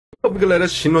Salve galera,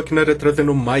 Shinu aqui na área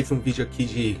trazendo mais um vídeo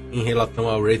aqui em relação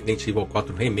ao Resident Evil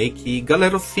 4 Remake. E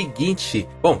galera, é o seguinte,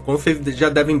 bom, como vocês já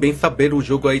devem bem saber, o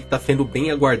jogo aí tá sendo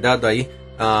bem aguardado aí.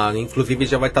 Inclusive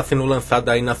já vai estar sendo lançado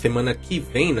aí na semana que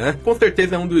vem, né? Com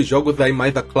certeza é um dos jogos aí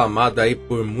mais aclamado aí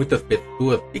por muitas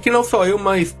pessoas. E que não só eu,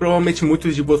 mas provavelmente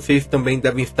muitos de vocês também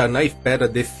devem estar na espera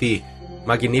desse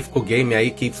magnífico game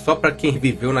aí, que só pra quem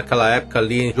viveu naquela época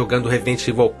ali, jogando Resident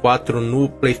Evil 4 no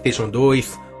PlayStation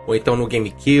 2... ou então no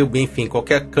GameCube, enfim,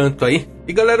 qualquer canto aí.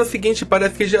 E galera, é o seguinte,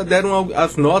 parece que já deram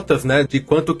as notas, né, de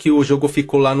quanto que o jogo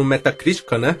ficou lá no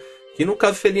METACRITICA, né? Que no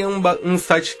caso seria um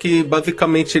site que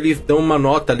basicamente eles dão uma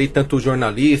nota ali, tanto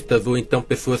jornalistas ou então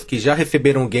pessoas que já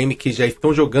receberam o game, que já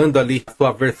estão jogando ali a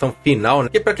sua versão final, né?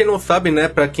 E pra quem não sabe, né,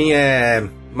 pra quem é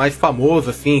mais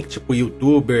famoso, assim, tipo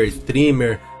youtuber,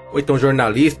 streamer, ou então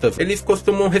jornalistas, eles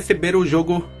costumam receber o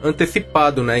jogo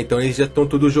antecipado, né? Então eles já estão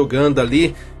tudo jogando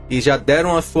ali e já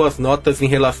deram as suas notas em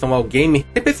relação ao game.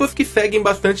 Tem pessoas que seguem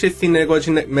bastante esse negócio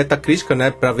de Metacritica,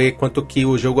 né? Pra ver quanto que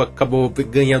o jogo acabou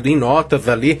ganhando em notas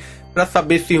ali, pra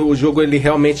saber se o jogo ele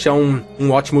realmente é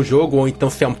um ótimo jogo ou então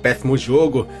se é um péssimo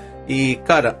jogo. E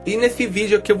cara, e nesse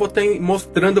vídeo aqui eu vou estar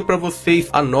mostrando pra vocês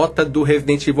a nota do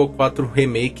Resident Evil 4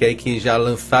 Remake aí, que já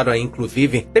lançaram aí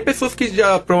inclusive. Tem pessoas que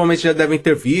já provavelmente já devem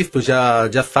ter visto, já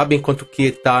sabem quanto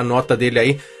que tá a nota dele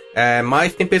aí.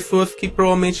 Mas tem pessoas que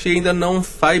provavelmente ainda não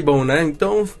saibam, né?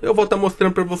 Então eu vou estar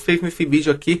mostrando pra vocês nesse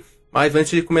vídeo aqui. Mas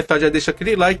antes de começar, já deixa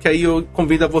aquele like aí, eu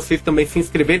convido a vocês também se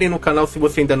inscreverem no canal se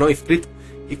você ainda não é inscrito.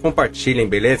 E compartilhem,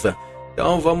 beleza?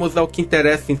 Então vamos ao que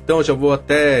interessa. Então já vou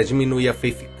até diminuir a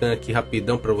facecam aqui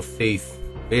rapidão para vocês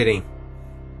verem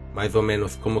mais ou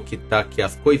menos como que tá aqui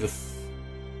as coisas.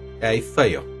 É isso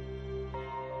aí, ó.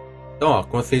 Então, ó,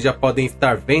 como vocês já podem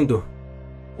estar vendo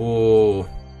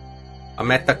a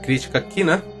Metacritica aqui,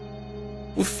 né?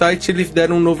 O site eles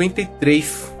deram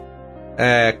 93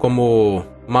 como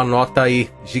uma nota aí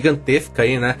gigantesca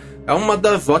aí, né? É uma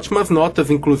das ótimas notas,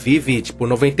 inclusive, tipo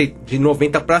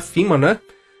 90 para cima, né?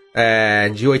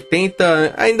 De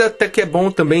 80, ainda até que é bom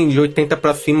também, de 80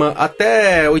 para cima,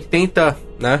 até 80,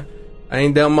 né?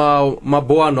 Ainda é uma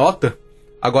boa nota.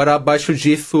 Agora abaixo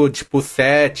disso, tipo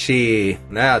 7,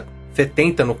 né?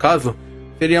 70 no caso,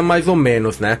 seria mais ou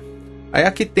menos, né? Aí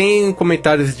aqui tem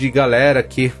comentários de galera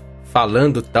aqui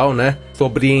falando tal, né?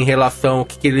 Sobre em relação ao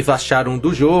que eles acharam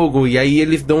do jogo. E aí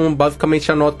eles dão basicamente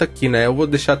a nota aqui, né? Eu vou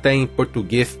deixar até em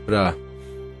português pra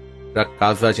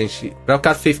caso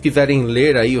vocês quiserem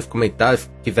ler aí os comentários,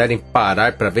 quiserem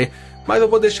parar pra ver. Mas eu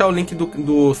vou deixar o link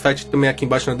do site também aqui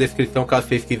embaixo na descrição, caso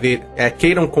vocês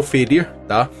queiram conferir,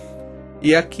 tá?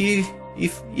 E aqui,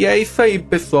 e é isso aí,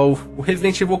 pessoal. O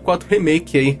Resident Evil 4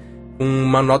 Remake aí, com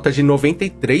uma nota de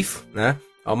 93, né?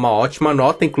 É uma ótima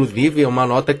nota, inclusive, é uma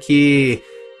nota que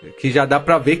já dá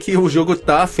pra ver que o jogo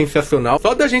tá sensacional.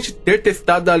 Só da gente ter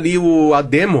testado ali a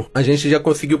demo, a gente já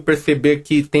conseguiu perceber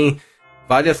que tem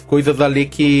várias coisas ali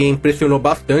que impressionou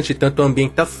bastante, tanto a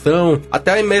ambientação,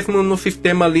 até mesmo no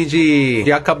sistema ali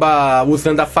de acabar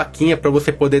usando a faquinha para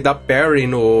você poder dar parry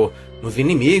nos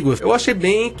inimigos. Eu achei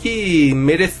bem que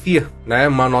merecia, né,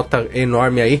 uma nota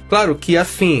enorme aí. Claro que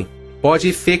assim,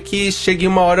 pode ser que chegue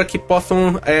uma hora que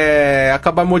possam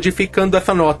acabar modificando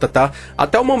essa nota, tá?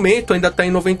 Até o momento ainda tá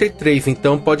em 93,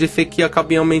 então pode ser que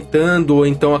acabem aumentando ou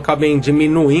então acabem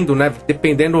diminuindo, né?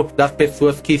 Dependendo das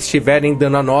pessoas que estiverem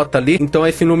dando a nota ali, então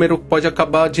esse número pode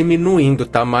acabar diminuindo,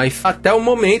 tá? Mas até o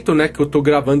momento, né, que eu tô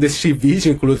gravando este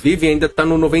vídeo, inclusive, ainda tá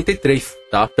no 93,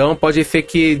 tá? Então pode ser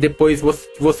que depois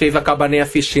vocês acabarem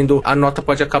assistindo, a nota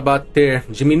pode acabar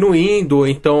diminuindo, ou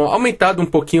então aumentado um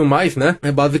pouquinho mais, né?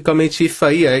 É basicamente isso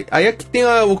aí. Aí aqui tem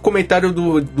o comentário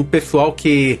do pessoal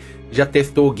que já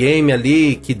testou o game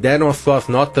ali, que deram as suas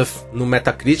notas no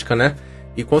Metacritica, né?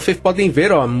 E como vocês podem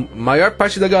ver, ó, a maior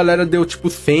parte da galera deu tipo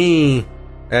 100,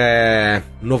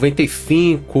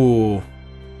 95,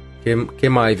 que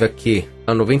mais aqui?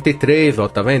 93, ó,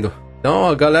 tá vendo? Então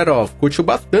a galera, ó, curtiu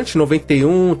bastante,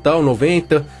 91, tal,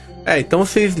 90. Então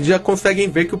vocês já conseguem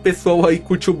ver que o pessoal aí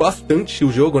curtiu bastante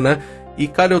o jogo, né? E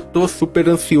cara, eu tô super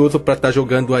ansioso pra estar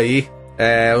jogando aí.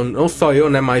 Não só eu,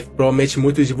 né? Mas provavelmente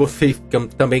muitos de vocês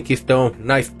também que estão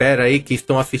na espera aí, que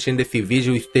estão assistindo esse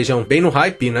vídeo, estejam bem no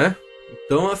hype, né?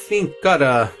 Então assim,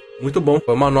 cara, muito bom.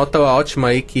 Foi uma nota ótima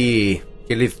aí que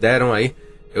eles deram aí.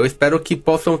 Eu espero que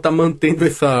possam estar mantendo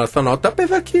essa nota.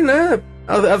 Apesar que, né?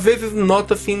 Às vezes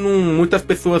nota assim, muitas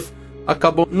pessoas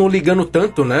acabam não ligando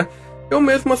tanto, né? Eu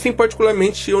mesmo assim,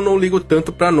 particularmente, eu não ligo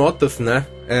tanto pra notas, né?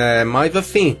 Mas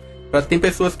assim, tem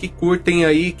pessoas que curtem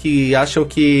aí, que acham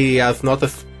que as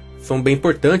notas são bem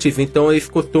importantes, então eles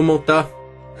costumam estar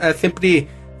sempre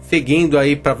seguindo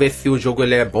aí pra ver se o jogo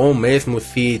ele é bom mesmo,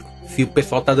 se se o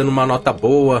pessoal tá dando uma nota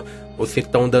boa ou se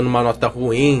estão dando uma nota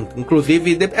ruim.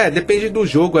 Inclusive, depende do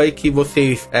jogo aí que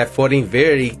vocês forem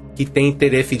ver e que tem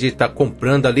interesse de estar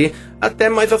comprando ali. Até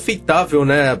mais aceitável,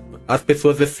 né? As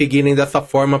pessoas seguirem dessa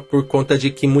forma por conta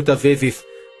de que muitas vezes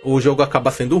o jogo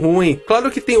acaba sendo ruim. Claro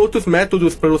que tem outros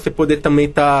métodos para você poder também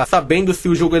estar sabendo se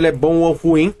o jogo ele é bom ou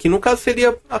ruim, que no caso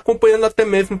seria acompanhando até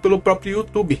mesmo pelo próprio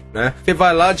YouTube, né? Você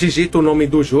vai lá, digita o nome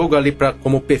do jogo ali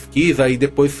como pesquisa e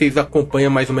depois vocês acompanham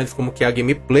mais ou menos como que é a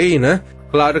gameplay, né?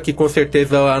 Claro que com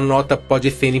certeza a nota pode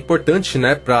ser importante,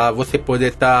 né? Para você poder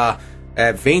estar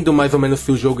vendo mais ou menos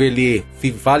se o jogo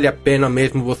se vale a pena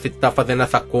mesmo você estar fazendo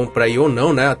essa compra aí ou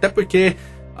não, né? Até porque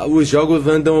os jogos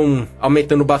andam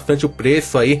aumentando bastante o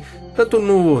preço aí, tanto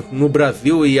no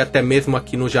Brasil e até mesmo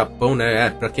aqui no Japão,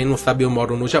 né? Pra quem não sabe, eu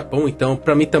moro no Japão, então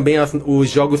pra mim também os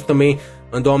jogos também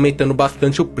andam aumentando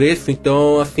bastante o preço.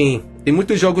 Então, assim, tem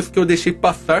muitos jogos que eu deixei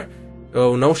passar,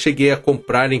 eu não cheguei a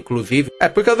comprar, inclusive.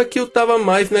 Por causa que eu tava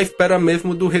mais na espera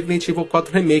mesmo do Resident Evil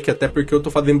 4 Remake, até porque eu tô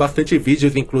fazendo bastante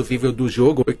vídeos, inclusive, do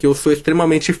jogo, porque eu sou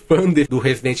extremamente fã do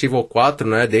Resident Evil 4,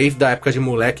 né? Desde a época de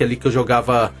moleque ali que eu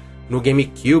jogava no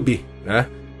GameCube, né?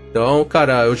 Então,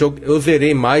 cara, eu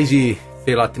zerei mais de,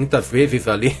 sei lá, 30 vezes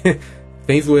ali.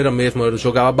 Sem zoeira mesmo, eu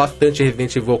jogava bastante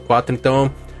Resident Evil 4,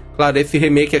 então, claro, esse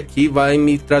remake aqui vai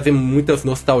me trazer muitas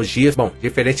nostalgias. Bom,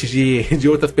 diferente de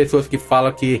outras pessoas que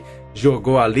falam que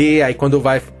jogou ali, aí quando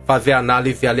vai fazer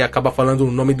análise ali acaba falando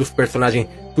o nome dos personagens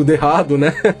tudo errado,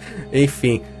 né?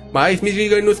 Enfim. Mas me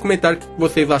diga aí nos comentários o que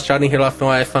vocês acharam em relação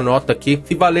a essa nota aqui.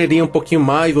 Se valeria um pouquinho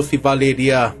mais ou se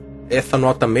valeria essa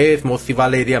nota mesmo, ou se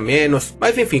valeria menos.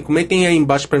 Mas enfim, comentem aí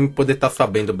embaixo pra mim poder estar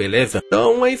sabendo, beleza?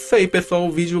 Então é isso aí, pessoal,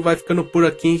 o vídeo vai ficando por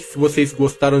aqui. Se vocês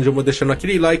gostaram, já vou deixando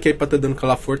aquele like aí pra estar dando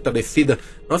aquela fortalecida.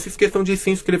 Não se esqueçam de se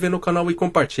inscrever no canal e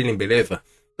compartilhem, beleza?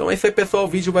 Então é isso aí, pessoal, o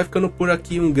vídeo vai ficando por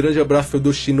aqui. Um grande abraço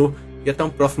do Shinu e até um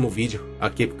próximo vídeo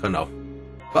aqui pro canal.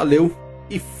 Valeu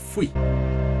e fui!